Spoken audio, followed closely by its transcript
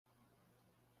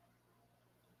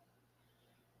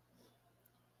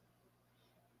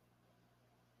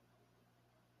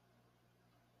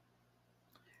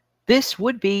This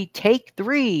would be take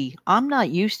 3. I'm not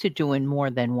used to doing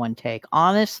more than one take,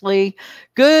 honestly.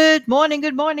 Good morning,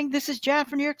 good morning. This is Jan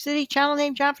from New York City. Channel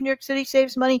name Jan from New York City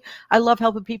saves money. I love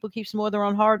helping people keep some more of their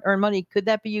own hard-earned money. Could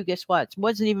that be you? Guess what? It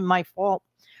wasn't even my fault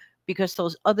because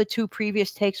those other 2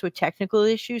 previous takes were technical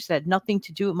issues that had nothing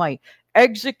to do with my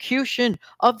execution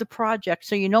of the project.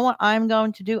 So you know what I'm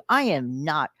going to do? I am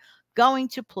not going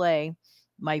to play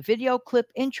my video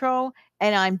clip intro,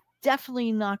 and I'm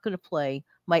definitely not going to play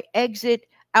my exit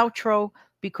outro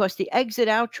because the exit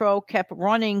outro kept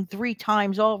running 3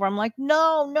 times over. I'm like,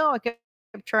 "No, no." I kept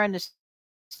trying to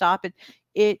stop it.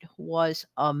 It was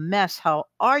a mess. How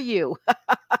are you?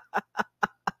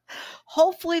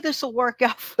 Hopefully this will work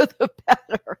out for the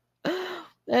better.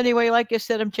 Anyway, like I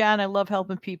said, I'm Jan. I love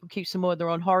helping people keep some more of their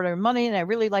own hard-earned money, and I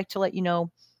really like to let you know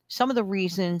some of the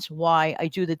reasons why I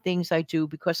do the things I do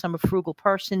because I'm a frugal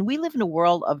person. We live in a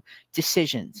world of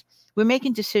decisions. We're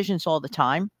making decisions all the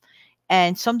time,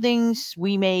 and some things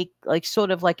we make like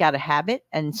sort of like out of habit,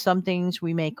 and some things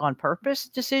we make on purpose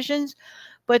decisions.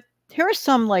 But here are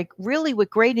some like really with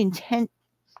great intent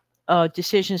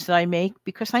decisions that I make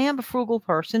because I am a frugal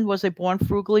person. Was I born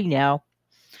frugally? No.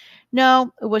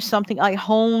 No, it was something I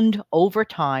honed over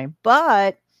time.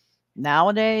 But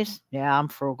nowadays, yeah, I'm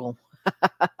frugal.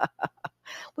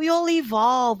 We all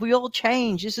evolve. We all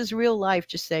change. This is real life.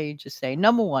 Just say, just say.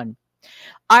 Number one,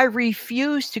 I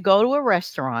refuse to go to a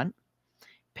restaurant,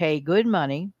 pay good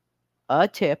money, a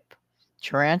tip,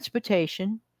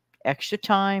 transportation, extra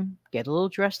time, get a little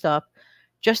dressed up,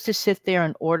 just to sit there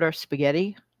and order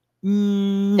spaghetti.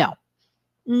 No.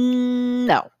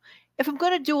 No. If I'm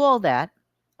going to do all that,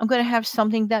 I'm going to have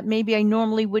something that maybe I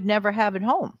normally would never have at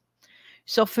home.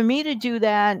 So for me to do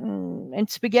that, and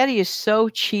spaghetti is so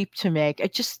cheap to make, I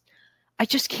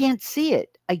just can't see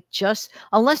it. I just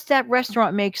unless that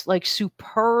restaurant makes like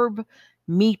superb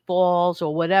meatballs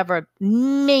or whatever,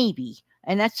 maybe.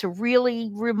 And that's a really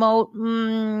remote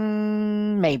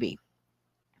maybe.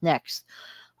 Next,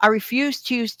 I refuse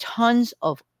to use tons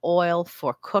of oil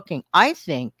for cooking. I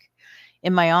think,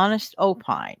 in my honest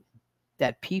opine,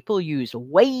 that people use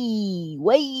way,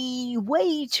 way,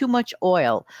 way too much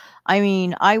oil. I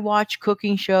mean, I watch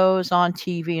cooking shows on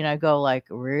TV and I go like,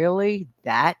 really?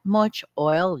 That much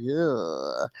oil?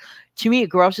 Ugh. To me, it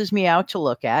grosses me out to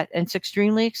look at, and it's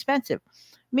extremely expensive.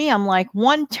 Me, I'm like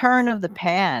one turn of the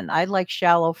pan. I like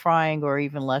shallow frying or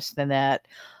even less than that.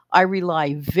 I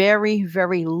rely very,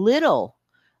 very little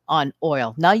on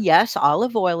oil. Now, yes,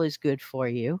 olive oil is good for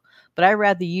you, but I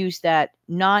rather use that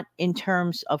not in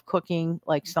terms of cooking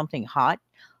like something hot.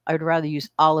 I would rather use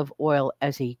olive oil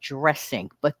as a dressing,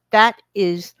 but that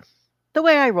is the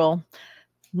way I roll.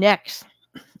 Next,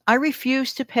 I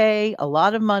refuse to pay a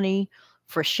lot of money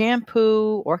for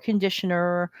shampoo or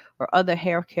conditioner or other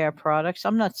hair care products.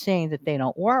 I'm not saying that they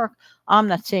don't work. I'm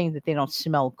not saying that they don't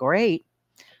smell great,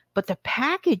 but the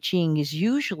packaging is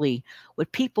usually what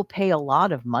people pay a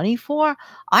lot of money for.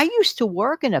 I used to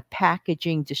work in a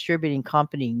packaging distributing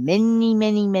company many,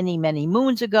 many, many, many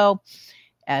moons ago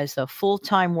as a full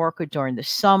time worker during the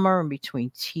summer and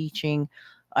between teaching.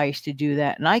 I used to do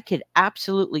that. And I could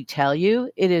absolutely tell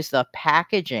you it is the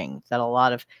packaging that a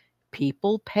lot of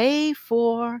people pay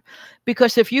for.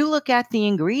 Because if you look at the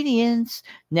ingredients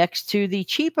next to the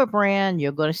cheaper brand,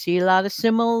 you're going to see a lot of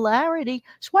similarity.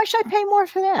 So why should I pay more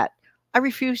for that? I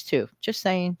refuse to. Just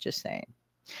saying, just saying.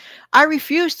 I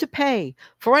refuse to pay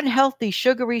for unhealthy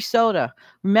sugary soda.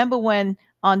 Remember when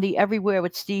on the Everywhere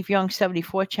with Steve Young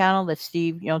 74 channel that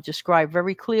Steve, described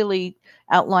very clearly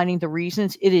outlining the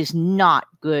reasons it is not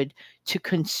good to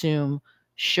consume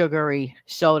sugary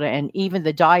soda, and even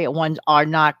the diet ones are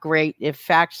not great. In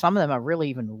fact, some of them are really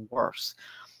even worse.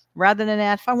 Rather than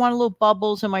that, if I want a little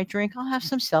bubbles in my drink, I'll have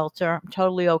some seltzer. I'm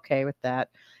totally okay with that.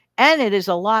 And it is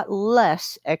a lot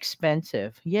less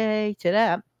expensive. Yay to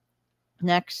that.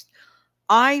 Next,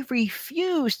 I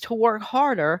refuse to work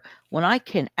harder when I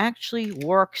can actually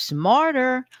work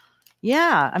smarter.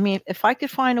 Yeah, I mean, if I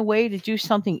could find a way to do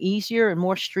something easier and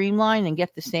more streamlined and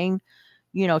get the same,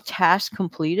 task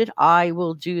completed, I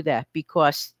will do that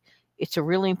because it's a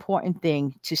really important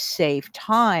thing to save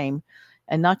time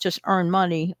and not just earn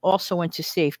money, also and to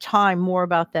save time. More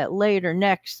about that later.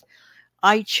 Next,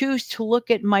 I choose to look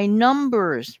at my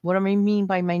numbers. What do I mean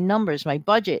by my numbers? My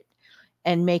budget,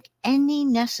 and make any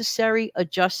necessary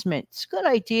adjustments. Good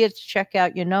idea to check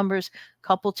out your numbers a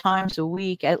couple times a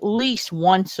week, at least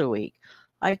once a week.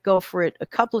 I go for it a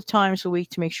couple of times a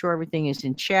week to make sure everything is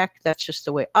in check. That's just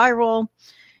the way I roll.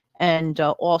 And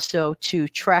also to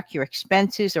track your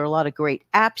expenses. There are a lot of great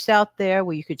apps out there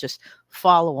where you could just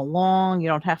follow along. You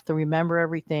don't have to remember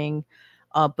everything.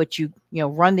 But you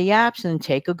run the apps and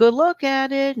take a good look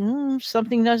at it.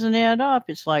 Something doesn't add up.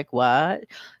 It's like, what?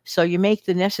 So you make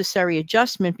the necessary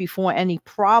adjustment before any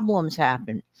problems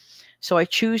happen. So I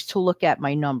choose to look at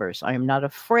my numbers. I am not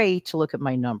afraid to look at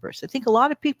my numbers. I think a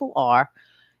lot of people are,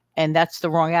 and that's the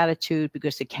wrong attitude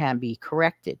because it can be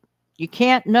corrected. You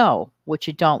can't know what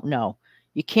you don't know.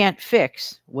 You can't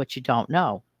fix what you don't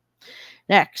know.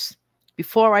 Next,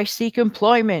 before I seek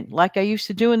employment like I used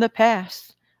to do in the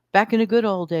past, back in the good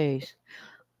old days,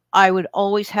 I would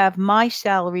always have my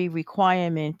salary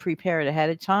requirement prepared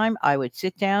ahead of time. I would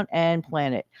sit down and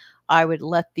plan it. I would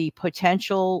let the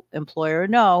potential employer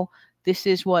know this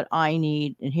is what I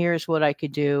need and here's what I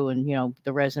could do and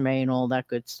the resume and all that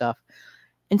good stuff.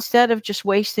 Instead of just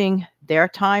wasting their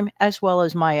time as well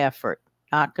as my effort.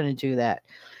 Not going to do that.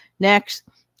 Next,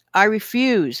 I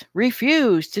refuse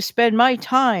to spend my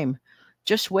time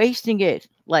just wasting it.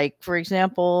 Like, for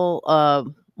example,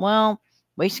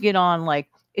 wasting it on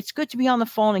it's good to be on the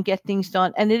phone and get things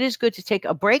done. And it is good to take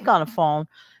a break on the phone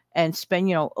and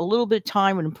spend, a little bit of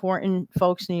time with important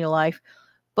folks in your life.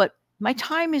 But my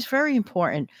time is very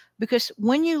important because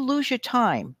when you lose your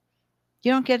time,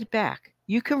 you don't get it back.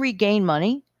 You can regain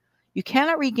money. You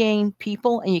cannot regain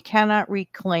people and you cannot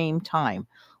reclaim time.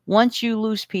 Once you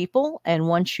lose people and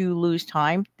once you lose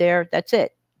time, that's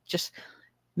it. Just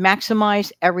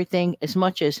maximize everything as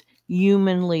much as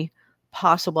humanly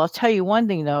possible. I'll tell you one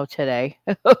thing though today.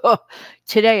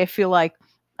 Today I feel like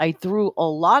I threw a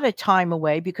lot of time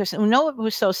away because what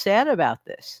was so sad about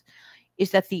this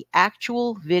is that the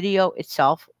actual video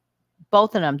itself,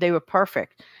 both of them, they were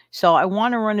perfect. So I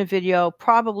want to run a video,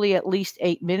 probably at least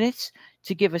 8 minutes,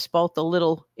 to give us both a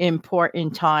little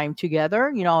important time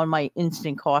together, on my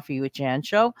instant coffee with Jan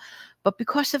show. But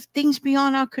because of things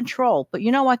beyond our control. But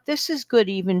you know what? This is good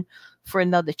even for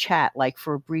another chat, like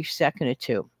for a brief second or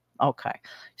two. Okay.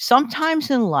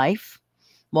 Sometimes in life,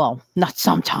 well, not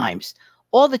sometimes,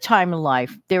 all the time in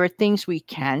life, there are things we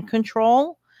can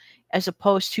control as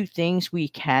opposed to things we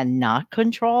cannot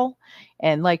control.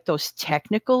 And like those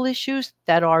technical issues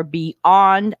that are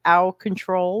beyond our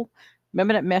control.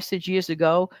 Remember that message years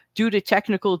ago? Due to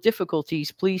technical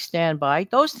difficulties, please stand by.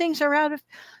 Those things are out of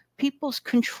people's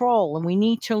control, and we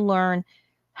need to learn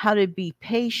how to be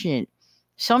patient.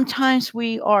 Sometimes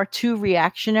we are too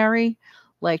reactionary,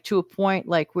 like to a point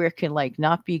like where it can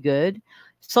not be good.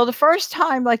 So the first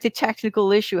time the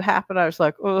technical issue happened, I was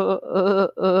like,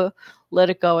 let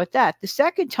it go at that. The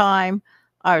second time,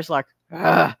 I was like,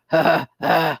 I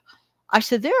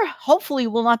said, there hopefully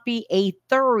will not be a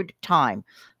third time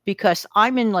because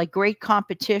I'm in great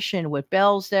competition with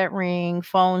bells that ring,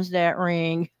 phones that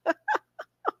ring.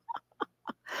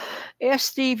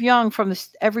 Ask Steve Young from the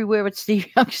Everywhere with Steve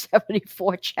Young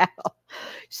 74 channel.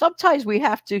 Sometimes we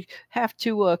have to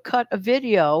cut a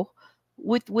video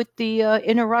with the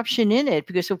interruption in it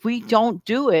because if we don't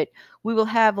do it, we will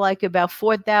have about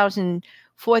 4,000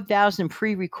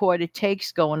 pre-recorded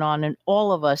takes going on, and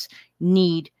all of us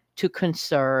need to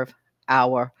conserve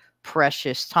our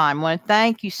precious time. I want to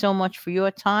thank you so much for your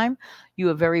time. You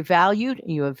are very valued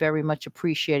and you are very much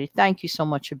appreciated. Thank you so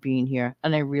much for being here.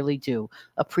 And I really do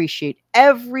appreciate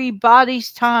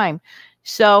everybody's time.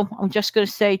 So I'm just going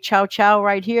to say ciao, ciao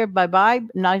right here. Bye-bye. I'm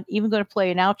not even going to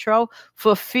play an outro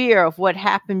for fear of what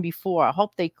happened before. I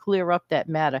hope they clear up that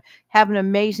matter. Have an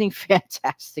amazing,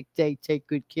 fantastic day. Take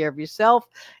good care of yourself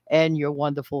and your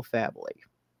wonderful family.